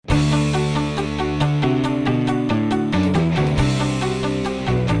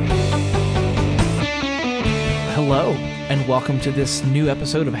welcome to this new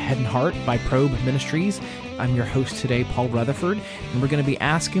episode of Head and Heart by Probe Ministries. I'm your host today, Paul Rutherford, and we're going to be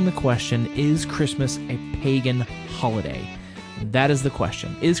asking the question, is Christmas a pagan holiday? That is the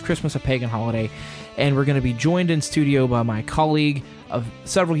question. Is Christmas a pagan holiday? And we're going to be joined in studio by my colleague of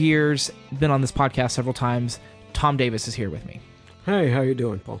several years, been on this podcast several times. Tom Davis is here with me. Hey, how you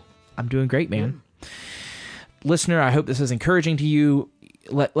doing, Paul? I'm doing great, man. Listener, I hope this is encouraging to you.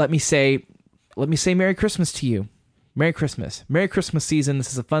 Let me say Merry Christmas to you. Merry Christmas. Merry Christmas season.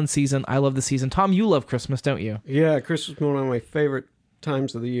 This is a fun season. I love the season. Tom, you love Christmas, don't you? Yeah, Christmas is one of my favorite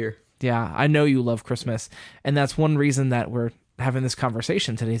times of the year. Yeah, I know you love Christmas. And that's one reason that we're having this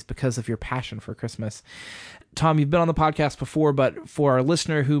conversation today is because of your passion for Christmas. Tom, you've been on the podcast before, but for our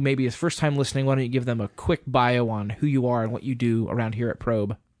listener who maybe is first time listening, why don't you give them a quick bio on who you are and what you do around here at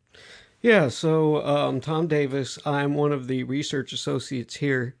Probe? Yeah, so Tom Davis, I'm one of the research associates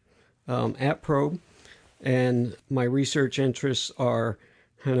here at Probe. And my research interests are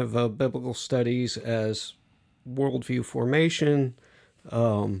kind of biblical studies as worldview formation,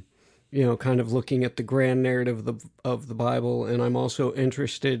 kind of looking at the grand narrative of the Bible. And I'm also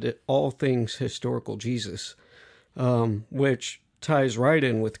interested in all things historical Jesus, which ties right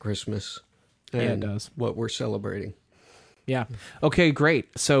in with Christmas and Yeah, it does. What we're celebrating. Yeah. Okay, great.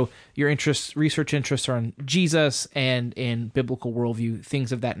 So your research interests are on Jesus and in biblical worldview,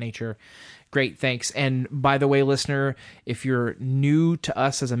 things of that nature. Great, thanks. And by the way, listener, if you're new to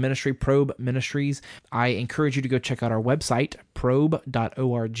us as a ministry, Probe Ministries, I encourage you to go check out our website,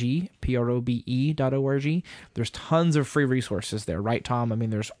 probe.org, P-R-O-B-E.org. There's tons of free resources there, right, Tom? I mean,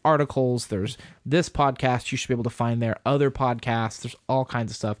 there's articles, there's this podcast you should be able to find there, other podcasts, there's all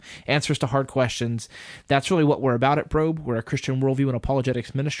kinds of stuff, answers to hard questions. That's really what we're about at Probe. We're a Christian worldview and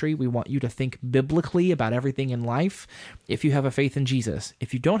apologetics ministry. We want you to think biblically about everything in life if you have a faith in Jesus.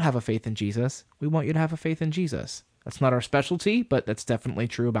 If you don't have a faith in Jesus, we want you to have a faith in Jesus. That's not our specialty, but that's definitely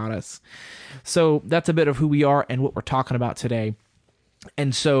true about us. So that's a bit of who we are and what we're talking about today.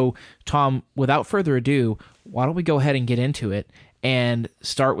 And so, Tom, without further ado, why don't we go ahead and get into it and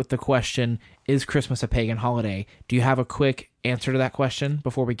start with the question, is Christmas a pagan holiday? Do you have a quick answer to that question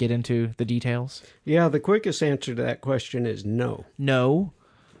before we get into the details? Yeah, the quickest answer to that question is no. No?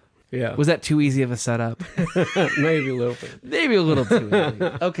 Yeah. Was that too easy of a setup? Maybe a little bit. Maybe a little too easy.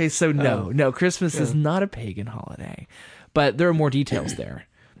 Okay, so no, Christmas is not a pagan holiday, but there are more details there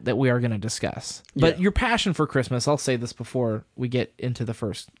that we are going to discuss. But your passion for Christmas, I'll say this before we get into the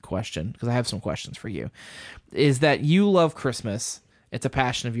first question, because I have some questions for you, is that you love Christmas. It's a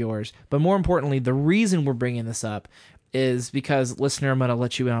passion of yours. But more importantly, the reason we're bringing this up is because, listener, I'm going to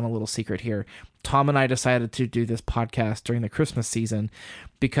let you in on a little secret here. Tom and I decided to do this podcast during the Christmas season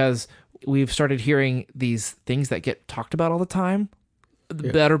because we've started hearing these things that get talked about all the time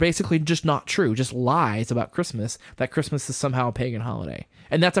that are basically just not true, just lies about Christmas, that Christmas is somehow a pagan holiday.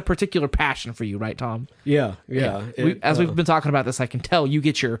 And that's a particular passion for you, right, Tom? Yeah. As we've been talking about this, I can tell you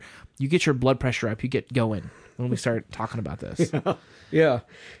get your blood pressure up, you get going when we start talking about this. Yeah,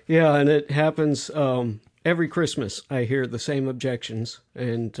 and it happens every Christmas. I hear the same objections,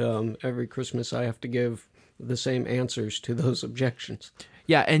 and every Christmas I have to give the same answers to those objections.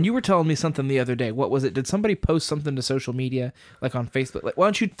 Yeah, and you were telling me something the other day. What was it? Did somebody post something to social media, like on Facebook? Why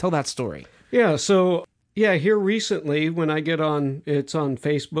don't you tell that story? Yeah, so, here recently, when I get on, it's on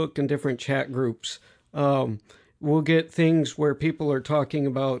Facebook and different chat groups, we'll get things where people are talking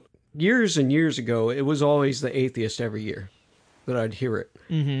about, years and years ago, it was always the atheist every year that I'd hear it.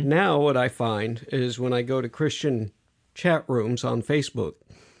 Mm-hmm. Now what I find is when I go to Christian chat rooms on Facebook,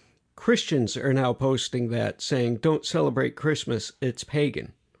 Christians are now posting that, saying, don't celebrate Christmas, it's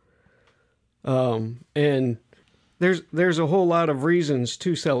pagan. And there's a whole lot of reasons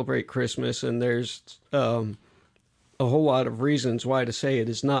to celebrate Christmas, and there's a whole lot of reasons why to say it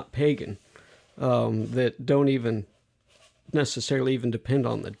is not pagan, that don't even necessarily even depend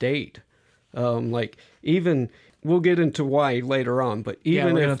on the date. We'll get into why later on, but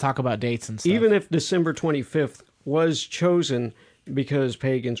even we're going to talk about dates and stuff. Even if December 25th was chosen because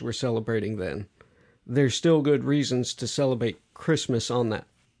pagans were celebrating then, there's still good reasons to celebrate Christmas on that,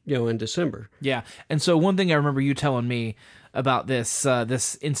 in December. Yeah, and so one thing I remember you telling me about this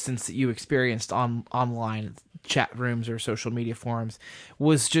instance that you experienced online chat rooms or social media forums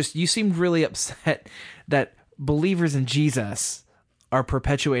was just you seemed really upset that believers in Jesus are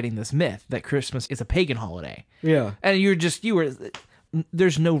perpetuating this myth that Christmas is a pagan holiday. Yeah. And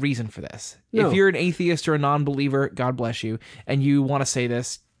there's no reason for this. No. If you're an atheist or a non-believer, God bless you, and you want to say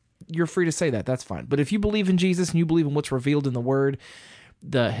this, you're free to say that. That's fine. But if you believe in Jesus and you believe in what's revealed in the Word,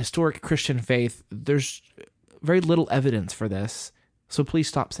 the historic Christian faith, there's very little evidence for this. So please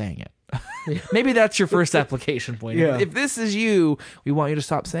stop saying it. Maybe that's your first application point. Yeah. If this is you, we want you to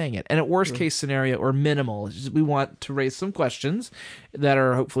stop saying it. And at worst case scenario or minimal, we want to raise some questions that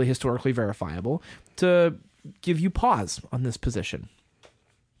are hopefully historically verifiable to give you pause on this position.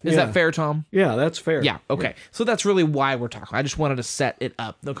 Is that fair, Tom? Yeah, that's fair. Yeah, okay. Yeah. So that's really why we're talking. I just wanted to set it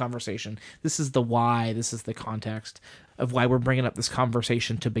up, the conversation. This is the why, this is the context of why we're bringing up this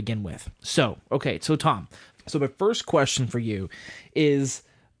conversation to begin with. So, okay, so Tom, my first question for you is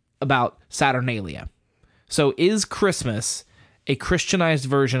about Saturnalia. So is Christmas a Christianized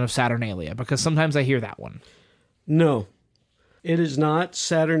version of Saturnalia? Because sometimes I hear that one. No. It is not.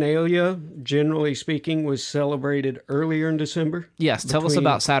 Saturnalia, generally speaking, was celebrated earlier in December. Yes, tell us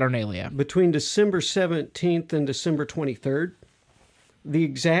about Saturnalia. Between December 17th and December 23rd. The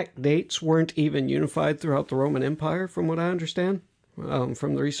exact dates weren't even unified throughout the Roman Empire, from what I understand,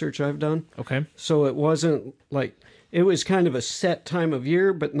 from the research I've done. Okay. So it wasn't like, it was kind of a set time of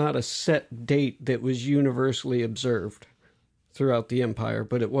year, but not a set date that was universally observed throughout the empire.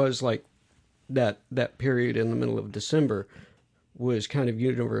 But it was like that period in the middle of December was kind of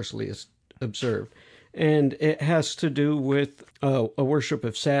universally observed. And it has to do with a worship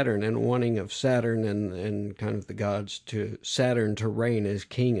of Saturn and wanting of Saturn and kind of the gods to Saturn to reign as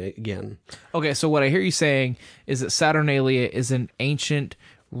king again. Okay, so what I hear you saying is that Saturnalia is an ancient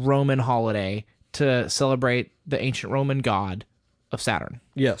Roman holiday to celebrate the ancient Roman god of Saturn.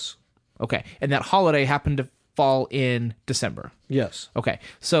 Yes. Okay, and that holiday happened to fall in December. Yes. Okay,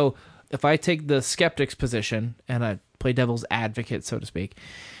 so if I take the skeptic's position and I play devil's advocate, so to speak,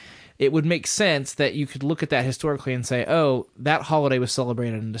 it would make sense that you could look at that historically and say, oh, that holiday was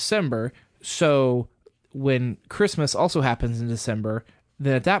celebrated in December, so when Christmas also happens in December,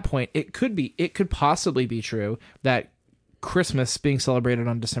 then at that point, it could possibly be true that Christmas being celebrated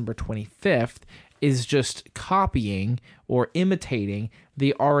on December 25th is just copying or imitating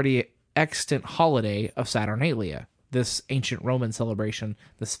the already extant holiday of Saturnalia, this ancient Roman celebration,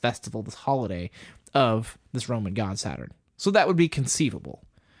 this festival, this holiday of this Roman god Saturn. So that would be conceivable.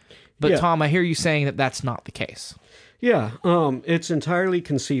 But Tom, I hear you saying that that's not the case. Yeah, it's entirely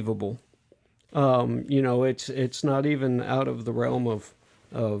conceivable. It's not even out of the realm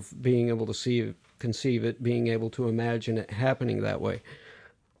of being able to conceive it, being able to imagine it happening that way.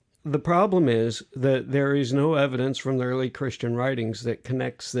 The problem is that there is no evidence from the early Christian writings that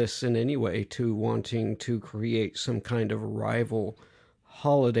connects this in any way to wanting to create some kind of rival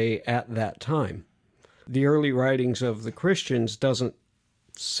holiday at that time. The early writings of the Christians doesn't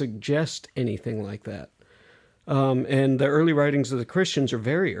suggest anything like that. And the early writings of the Christians are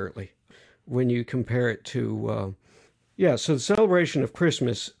very early when you compare it to... so the celebration of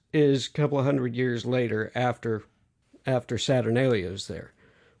Christmas is a couple of hundred years later after Saturnalia is there.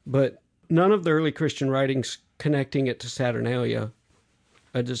 But none of the early Christian writings connecting it to Saturnalia,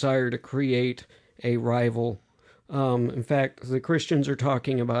 a desire to create a rival. In fact, the Christians are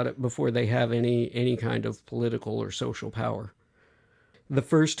talking about it before they have any kind of political or social power. The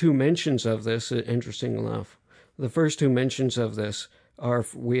first two mentions of this, interesting enough,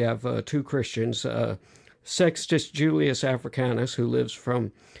 we have two Christians, Sextus Julius Africanus, who lives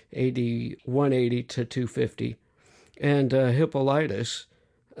from AD 180 to 250, and Hippolytus,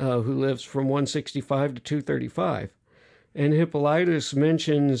 who lives from 165 to 235. And Hippolytus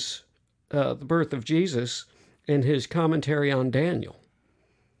mentions the birth of Jesus in his commentary on Daniel.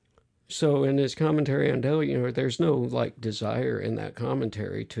 So in his commentary on Daniel, there's no desire in that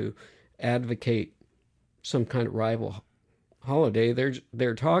commentary to advocate some kind of rival holiday.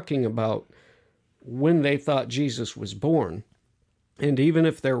 They're talking about when they thought Jesus was born. And even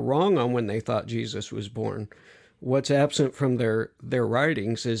if they're wrong on when they thought Jesus was born, what's absent from their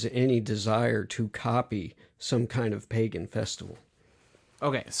writings is any desire to copy some kind of pagan festival.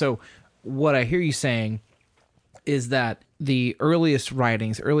 Okay, so what I hear you saying is that the earliest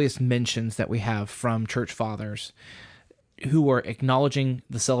writings, earliest mentions that we have from church fathers who are acknowledging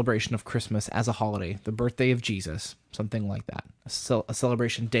the celebration of Christmas as a holiday, the birthday of Jesus, something like that, a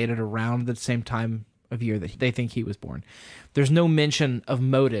celebration dated around the same time of year that they think he was born. There's no mention of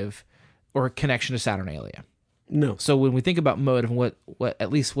motive or connection to Saturnalia. No. So when we think about motive, what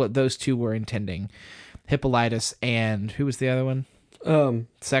at least what those two were intending, Hippolytus and who was the other one?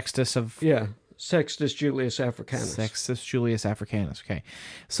 Sextus Julius Africanus. Sextus Julius Africanus. Okay,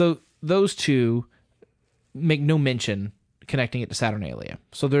 so those two make no mention connecting it to Saturnalia.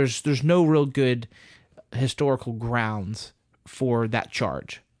 So there's no real good historical grounds for that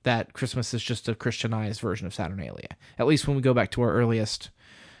charge that Christmas is just a Christianized version of Saturnalia. At least when we go back to our earliest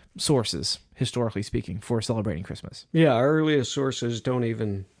sources, historically speaking, for celebrating Christmas. Yeah, our earliest sources don't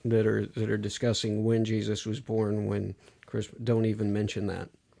even that are discussing when Jesus was born, when Christmas, don't even mention that.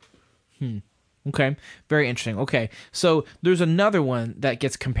 Okay, very interesting. Okay, so there's another one that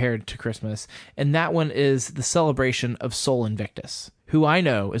gets compared to Christmas, and that one is the celebration of Sol Invictus, who I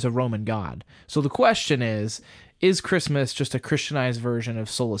know is a Roman god. So the question is Christmas just a Christianized version of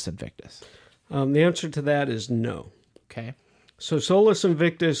Solus Invictus? The answer to that is no. Okay. So Solus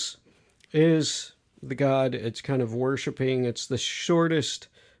Invictus is the god it's kind of worshiping. It's the shortest.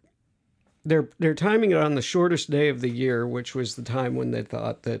 They're timing it on the shortest day of the year, which was the time when they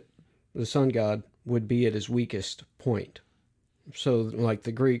thought that the sun god would be at his weakest point. So, like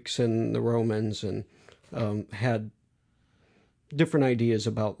the Greeks and the Romans and had different ideas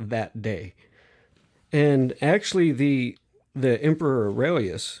about that day. And actually, the Emperor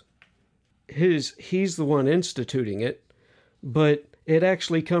Aurelius, he's the one instituting it, but it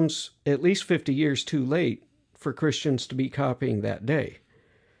actually comes at least 50 years too late for Christians to be copying that day.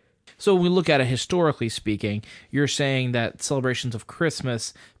 So when we look at it historically speaking, you're saying that celebrations of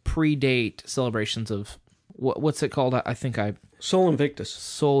Christmas predate celebrations of what's it called? I think Sol Invictus.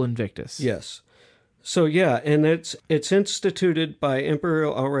 Sol Invictus. Yes. So yeah, and it's instituted by Emperor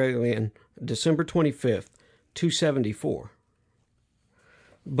Aurelian December 25th, 274.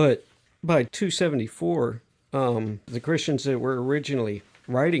 But by 274, the Christians that were originally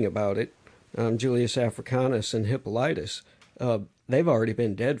writing about it, Julius Africanus and Hippolytus, they've already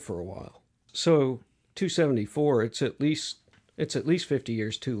been dead for a while. So 274, it's at least 50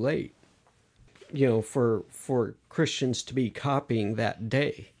 years too late, for Christians to be copying that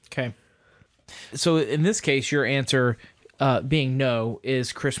day. Okay. So in this case, your answer being no,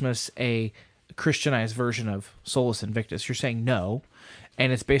 is Christmas a Christianized version of Solus Invictus? You're saying no,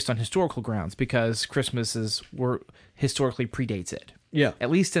 and it's based on historical grounds because Christmas historically predates it. Yeah.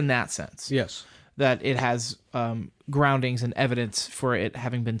 At least in that sense. Yes. That it has groundings and evidence for it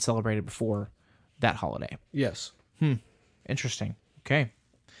having been celebrated before that holiday. Yes. Interesting. Okay.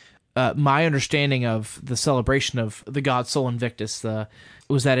 My understanding of the celebration of the god Sol Invictus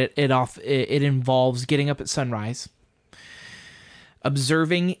was that it involves getting up at sunrise,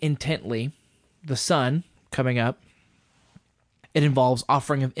 observing intently the sun coming up. It involves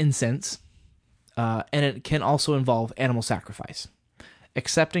offering of incense, and it can also involve animal sacrifice,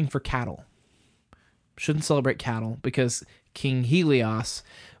 excepting for cattle. Shouldn't celebrate cattle because King Helios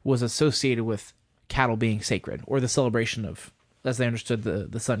was associated with cattle being sacred, or the celebration of, as they understood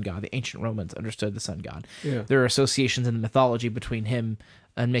the sun god. The ancient Romans understood the sun god. Yeah. There are associations in the mythology between him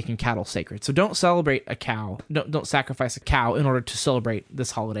and making cattle sacred. So don't celebrate a cow. Don't sacrifice a cow in order to celebrate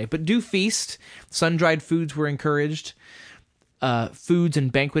this holiday. But do feast. Sun-dried foods were encouraged. Foods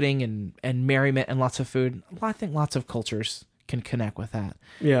and banqueting and merriment and lots of food. I think lots of cultures can connect with that.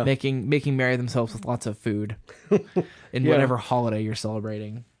 Yeah. Making merry themselves with lots of food in Yeah. whatever holiday you're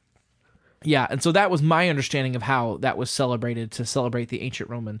celebrating. Yeah, and so that was my understanding of how that was celebrated, to celebrate the ancient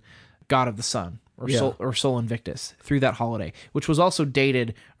Roman god of the sun, or Sol Invictus, through that holiday, which was also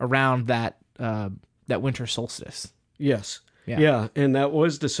dated around that winter solstice. Yes. Yeah. Yeah, and that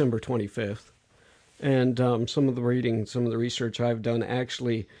was December 25th. And some of the research I've done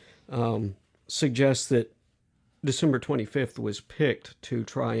actually suggests that December 25th was picked to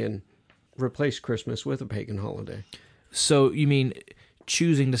try and replace Christmas with a pagan holiday. So you mean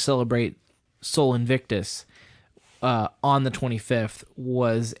choosing to celebrate Sol Invictus on the 25th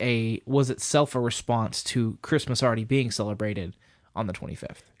was itself a response to Christmas already being celebrated on the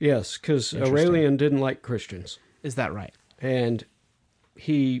 25th? Yes, because Aurelian didn't like Christians. Is that right? And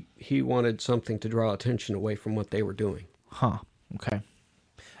he wanted something to draw attention away from what they were doing. Huh. Okay.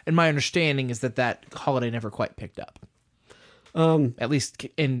 And my understanding is that holiday never quite picked up. At least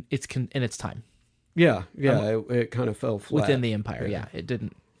in its time. Yeah, it kind of fell flat within the empire. Yeah, it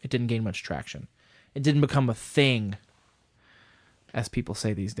didn't gain much traction. It didn't become a thing, as people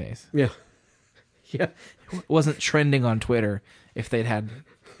say these days. Yeah. Yeah. It wasn't trending on Twitter if they'd had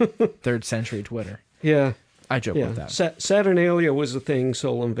 3rd century Twitter. Yeah. I joke with that. Saturnalia was a thing,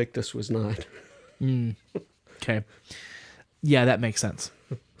 Sol Invictus was not. Okay. Yeah, that makes sense.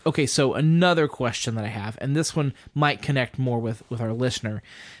 Okay, so another question that I have, and this one might connect more with our listener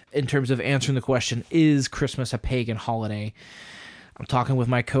in terms of answering the question, is Christmas a pagan holiday? I'm talking with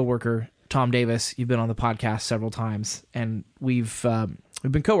my coworker, Tom Davis. You've been on the podcast several times, and we've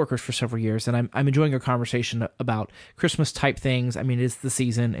been coworkers for several years, and I'm enjoying our conversation about Christmas type things. I mean, it's the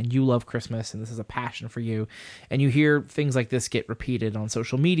season, and you love Christmas, and this is a passion for you, and you hear things like this get repeated on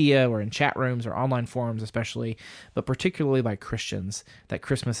social media or in chat rooms or online forums especially, but particularly by Christians, that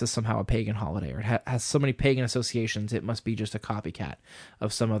Christmas is somehow a pagan holiday, or it has so many pagan associations, it must be just a copycat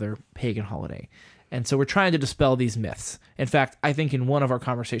of some other pagan holiday. And so we're trying to dispel these myths. In fact, I think in one of our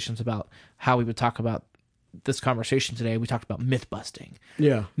conversations about how we would talk about this conversation today, we talked about myth busting.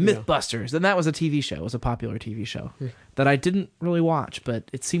 Yeah. Mythbusters. And that was a TV show. It was a popular TV show that I didn't really watch, but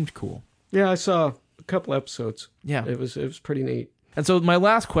it seemed cool. Yeah, I saw a couple episodes. Yeah. It was pretty neat. And so my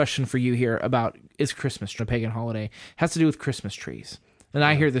last question for you here about is Christmas a pagan holiday has to do with Christmas trees. And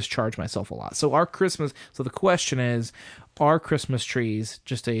I hear this charge myself a lot. So the question is, are Christmas trees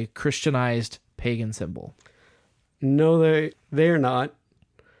just a Christianized pagan symbol? No, they're not.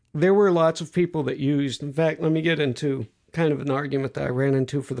 There were lots of people that used, in fact, let me get into kind of an argument that I ran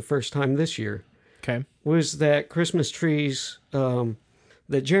into for the first time this year. Okay. Was that Christmas trees, that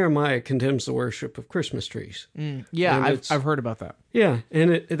Jeremiah condemns the worship of Christmas trees. Yeah, I've heard about that. Yeah,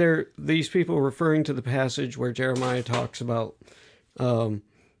 and they're these people referring to the passage where Jeremiah talks about,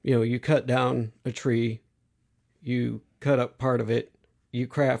 you cut down a tree, you cut up part of it, you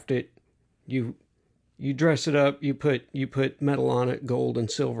craft it, you dress it up, you put metal on it, gold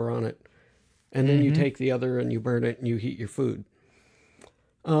and silver on it, and then you take the other and you burn it and you heat your food.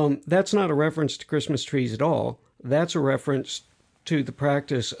 That's not a reference to Christmas trees at all. That's a reference to the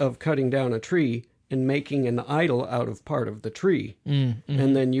practice of cutting down a tree and making an idol out of part of the tree. And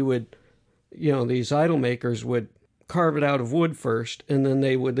then you would, these idol makers would carve it out of wood first, and then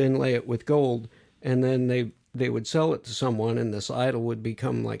they would inlay it with gold, and then they would sell it to someone, and this idol would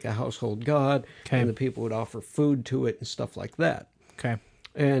become like a household god, and the people would offer food to it and stuff like that. Okay.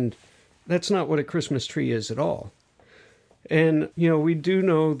 And that's not what a Christmas tree is at all. And, we do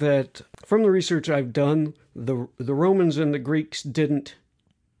know that from the research I've done, the Romans and the Greeks didn't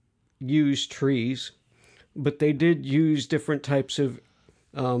use trees, but they did use different types of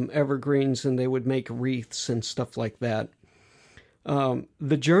evergreens, and they would make wreaths and stuff like that.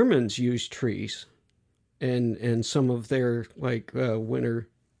 The Germans used trees in some of their winter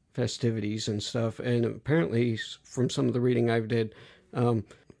festivities and stuff, and apparently from some of the reading I've did,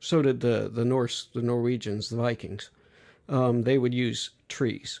 so did the Norwegians, the Vikings. They would use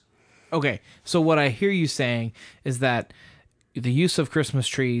trees. Okay, so what I hear you saying is that the use of Christmas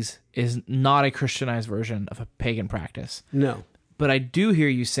trees is not a Christianized version of a pagan practice. No. But I do hear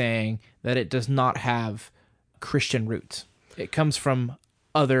you saying that it does not have Christian roots. It comes from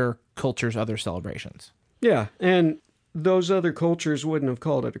other cultures, other celebrations. Yeah, and those other cultures wouldn't have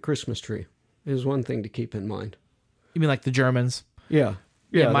called it a Christmas tree, is one thing to keep in mind. You mean like the Germans? Yeah.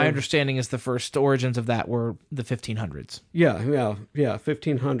 Yeah, my understanding is the first origins of that were the 1500s. Yeah,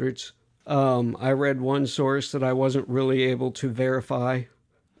 1500s. I read one source that I wasn't really able to verify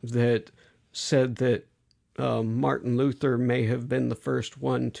that said that Martin Luther may have been the first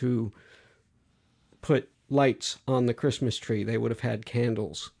one to put lights on the Christmas tree. They would have had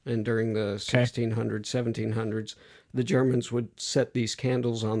candles, and during the 1600s, 1700s, the Germans would set these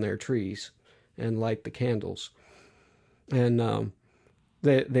candles on their trees and light the candles. And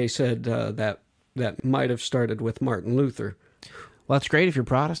they said that might have started with Martin Luther. Well, that's great if you're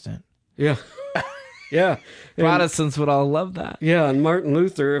Protestant. Yeah. Yeah. Protestants would all love that. Yeah, and Martin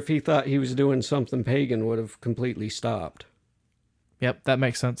Luther, if he thought he was doing something pagan, would have completely stopped. Yep, that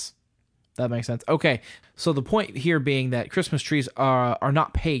makes sense. Okay, so the point here being that Christmas trees are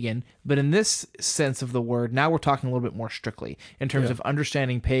not pagan, but in this sense of the word, now we're talking a little bit more strictly in terms of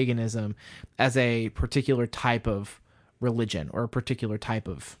understanding paganism as a particular type of religion or a particular type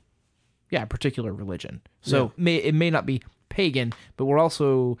of, particular religion. So it may not be pagan, but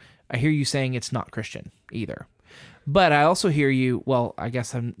I hear you saying it's not Christian either. But I also hear you, well, I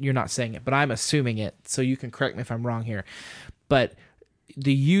guess you're not saying it, but I'm assuming it, so you can correct me if I'm wrong here. But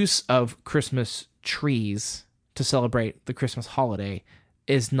the use of Christmas trees to celebrate the Christmas holiday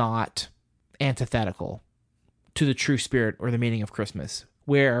is not antithetical to the true spirit or the meaning of Christmas,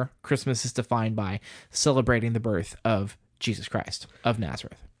 where Christmas is defined by celebrating the birth of Jesus Christ of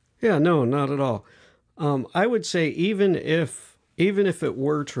Nazareth. Yeah, no, not at all. I would say even if it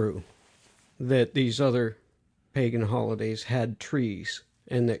were true that these other pagan holidays had trees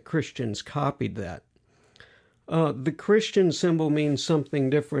and that Christians copied that, the Christian symbol means something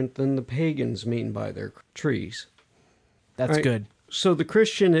different than the pagans mean by their trees. That's right? Good. So the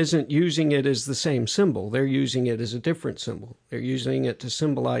Christian isn't using it as the same symbol. They're using it as a different symbol. They're using it to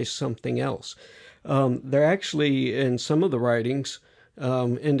symbolize something else. They're actually, in some of the writings,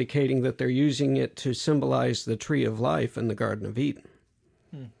 indicating that they're using it to symbolize the tree of life in the Garden of Eden.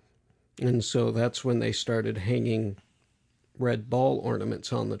 And so that's when they started hanging red ball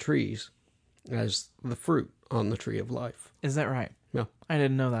ornaments on the trees as the fruit on the tree of life. Is that right? Yeah. I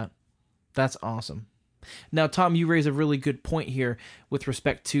didn't know that. That's awesome. Now, Tom, you raise a really good point here with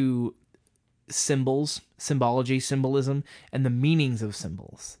respect to symbols, symbology, symbolism, and the meanings of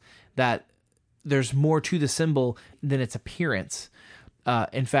symbols. That there's more to the symbol than its appearance.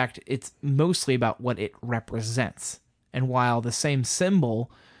 In fact, it's mostly about what it represents. And while the same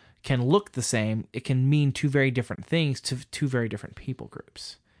symbol can look the same, it can mean two very different things to two very different people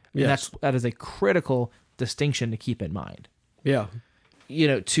groups. And Yes. that is a critical distinction to keep in mind. Yeah.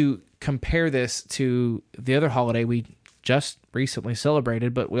 To compare this to the other holiday we just recently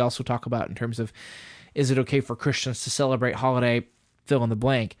celebrated, but we also talk about in terms of, is it okay for Christians to celebrate holiday, fill in the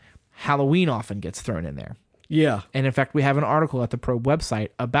blank? Halloween often gets thrown in there. Yeah. And in fact, we have an article at the Probe website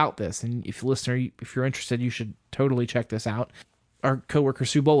about this. And if you're interested, you should totally check this out. Our coworker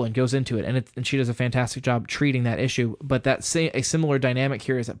Sue Boland goes into it, and she does a fantastic job treating that issue. But a similar dynamic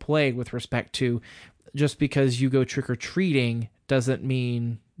here is at play with respect to, just because you go trick-or-treating doesn't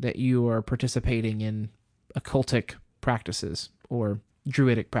mean that you are participating in occultic practices or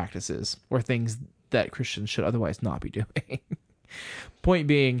druidic practices or things that Christians should otherwise not be doing. Point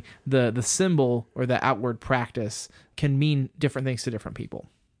being, the symbol or the outward practice can mean different things to different people.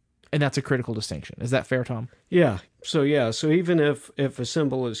 And that's a critical distinction. Is that fair, Tom? Yeah. So even if a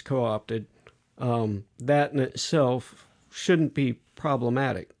symbol is co-opted, that in itself shouldn't be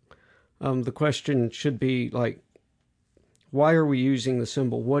problematic. The question should be like, why are we using the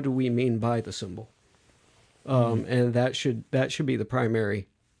symbol? What do we mean by the symbol? And that should be the primary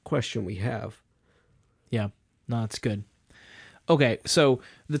question we have. Yeah. No, that's good. Okay, so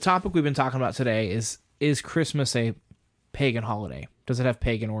the topic we've been talking about today is Christmas a pagan holiday? Does it have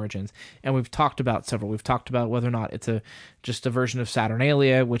pagan origins? And we've talked about several. We've talked about whether or not it's just a version of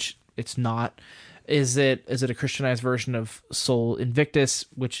Saturnalia, which it's not. Is it a Christianized version of Sol Invictus,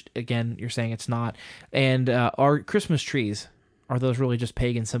 which again you're saying it's not? And our Christmas trees, are those really just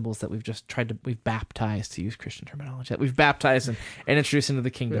pagan symbols that we've baptized, to use Christian terminology, that we've baptized and introduced into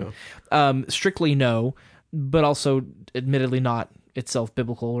the kingdom? Yeah. Strictly no, but also admittedly not itself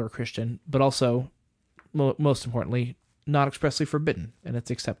biblical or Christian, but also most importantly, not expressly forbidden, and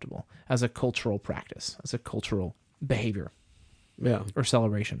it's acceptable as a cultural practice, as a cultural behavior, or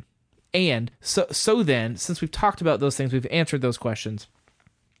celebration. And so then, since we've talked about those things, we've answered those questions,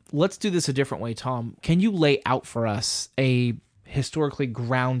 let's do this a different way, Tom. Can you lay out for us a historically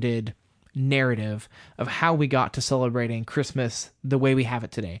grounded narrative of how we got to celebrating Christmas the way we have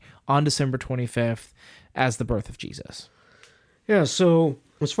it today, on December 25th, as the birth of Jesus? Yeah, so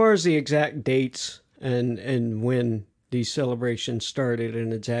as far as the exact dates and when these celebrations started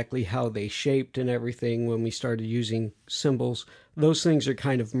and exactly how they shaped and everything when we started using symbols, those things are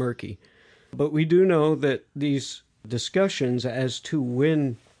kind of murky. But we do know that these discussions as to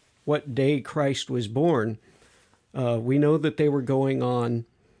what day Christ was born, we know that they were going on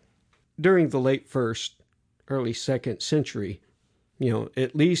during the late 1st, early 2nd century,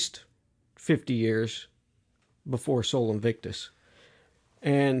 at least 50 years before Sol Invictus.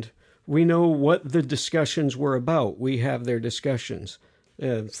 And we know what the discussions were about. We have their discussions.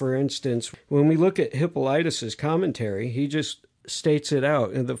 For instance, when we look at Hippolytus's commentary, he just states it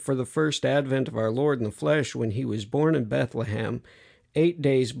out. For the first advent of our Lord in the flesh, when he was born in Bethlehem, 8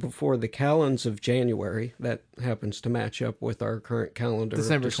 days before the calends of January, that happens to match up with our current calendar,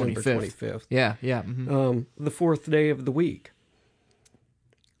 December 25th. Yeah. Mm-hmm. The 4th day of the week.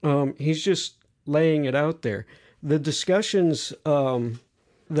 He's just laying it out there. The discussions,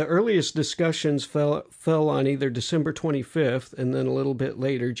 the earliest discussions fell on either December 25th and then a little bit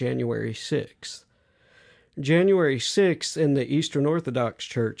later, January 6th. January 6th in the Eastern Orthodox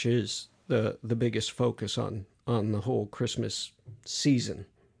Church is the biggest focus on the whole Christmas season.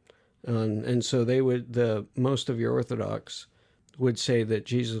 And so most of your Orthodox would say that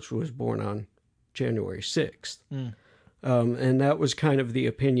Jesus was born on January 6th. And that was kind of the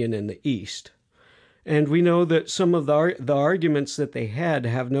opinion in the East. And we know that some of the arguments that they had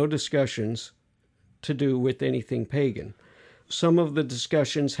have no discussions to do with anything pagan. Some of the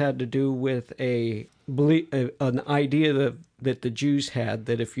discussions had to do with an idea that the Jews had,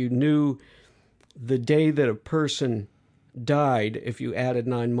 that if you knew the day that a person died, if you added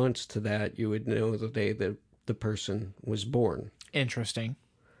 9 months to that, you would know the day that the person was born. Interesting.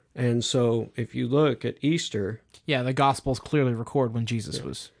 And so if you look at Easter... Yeah, the Gospels clearly record when Jesus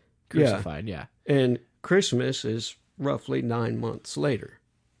was crucified, yeah. And Christmas is roughly 9 months later.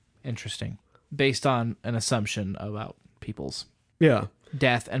 Interesting. Based on an assumption about people's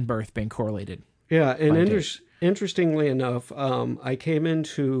death and birth being correlated. Yeah, and interestingly enough, I came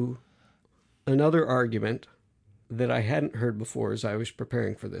into another argument that I hadn't heard before as I was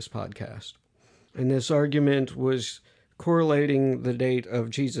preparing for this podcast. And this argument was correlating the date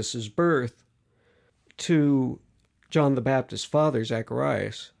of Jesus' birth to John the Baptist's father,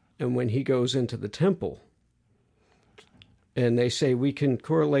 Zacharias, and when he goes into the temple. And they say we can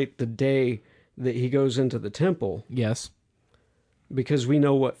correlate the day that he goes into the temple. Yes. because we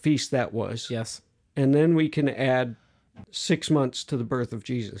know what feast that was. Yes. And then we can add 6 months to the birth of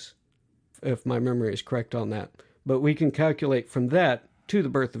Jesus, if my memory is correct on that. But we can calculate from that to the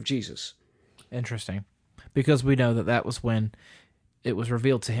birth of Jesus. Interesting. Because we know that that was when it was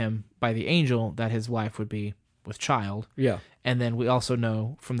revealed to him by the angel that his wife would be with child. Yeah. And then we also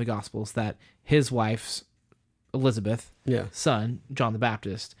know from the Gospels that his wife's, Elizabeth, son, John the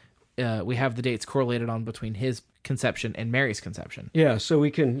Baptist, we have the dates correlated on between his conception and Mary's conception. So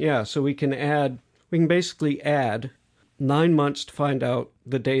we can basically add 9 months to find out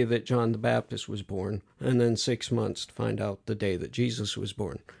the day that John the Baptist was born, and then 6 months to find out the day that Jesus was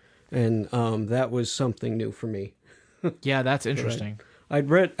born. And that was something new for me. Yeah, that's interesting. I'd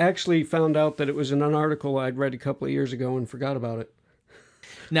found out that it was in an article I'd read a couple of years ago and forgot about it.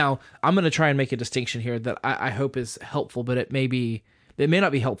 Now, I'm going to try and make a distinction here that I hope is helpful, but it may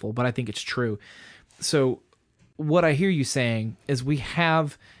not be helpful, but I think it's true. So what I hear you saying is we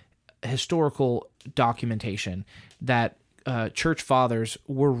have historical documentation that church fathers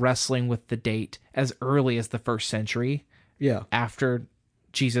were wrestling with the date as early as the 1st century after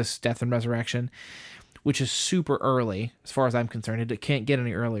Jesus' death and resurrection, which is super early as far as I'm concerned. It can't get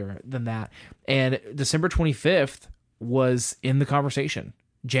any earlier than that. And December 25th was in the conversation.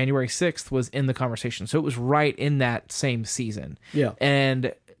 January 6th was in the conversation. So it was right in that same season. Yeah.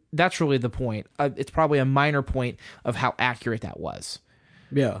 And that's really the point. It's probably a minor point of how accurate that was.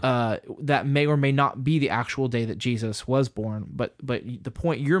 Yeah. That may or may not be the actual day that Jesus was born, but the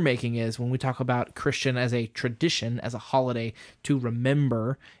point you're making is when we talk about Christian as a tradition, as a holiday to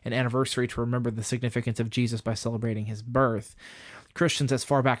remember, an anniversary to remember the significance of Jesus by celebrating his birth, Christians as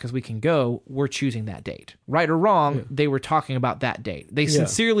far back as we can go, we're choosing that date. Right or wrong, they were talking about that date. They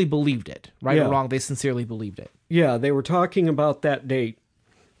sincerely believed it. Right or wrong, they sincerely believed it. Yeah, they were talking about that date,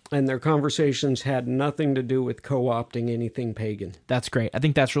 and their conversations had nothing to do with co-opting anything pagan. That's great. I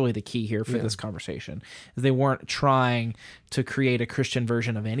think that's really the key here for this conversation, is they weren't trying to create a Christian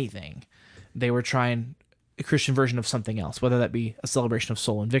version of anything. They were trying a Christian version of something else, whether that be a celebration of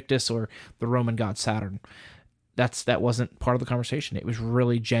Sol Invictus or the Roman god Saturn. That wasn't part of the conversation. It was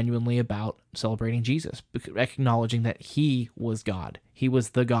really genuinely about celebrating Jesus, acknowledging that he was God. He was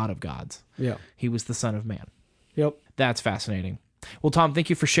the God of gods. Yeah. He was the Son of Man. Yep. That's fascinating. Well, Tom, thank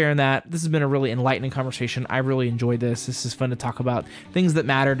you for sharing that. This has been a really enlightening conversation. I really enjoyed this. This is fun to talk about things that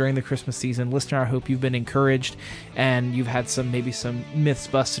matter during the Christmas season. Listener, I hope you've been encouraged and you've had maybe some myths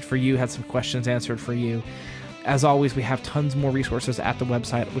busted for you, had some questions answered for you. As always, we have tons more resources at the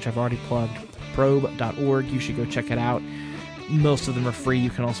website, which I've already plugged, probe.org. You should go check it out. Most of them are free. You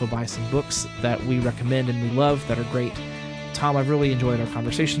can also buy some books that we recommend and we love that are great. Tom, I've really enjoyed our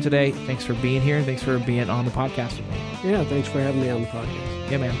conversation today. Thanks for being here. Thanks for being on the podcast with me. Yeah, thanks for having me on the podcast.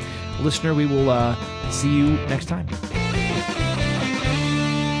 Yeah, man. Listener, we will see you next time.